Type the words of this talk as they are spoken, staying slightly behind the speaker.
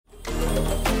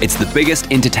It's the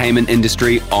biggest entertainment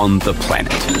industry on the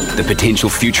planet. The potential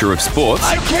future of sports.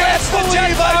 I can't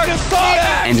believe I just saw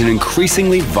that! And an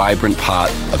increasingly vibrant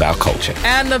part of our culture.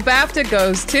 And the BAFTA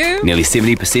goes to... Nearly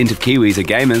 70% of Kiwis are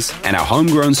gamers, and our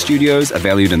homegrown studios are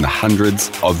valued in the hundreds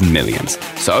of millions.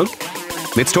 So,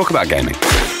 let's talk about gaming.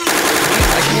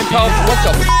 I can't tell what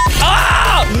the... Oh!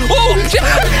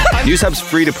 News Hub's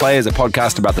Free to Play is a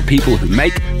podcast about the people who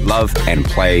make, love, and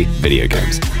play video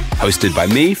games. Hosted by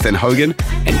me, Finn Hogan,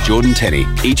 and Jordan Tenney.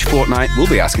 Each fortnight, we'll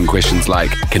be asking questions like,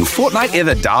 can Fortnite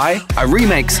ever die? Are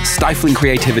remakes stifling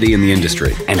creativity in the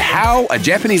industry? And how are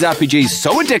Japanese RPGs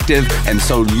so addictive and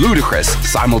so ludicrous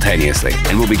simultaneously?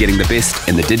 And we'll be getting the best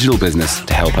in the digital business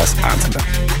to help us answer them.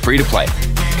 Free to Play,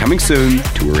 coming soon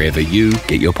to wherever you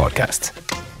get your podcasts.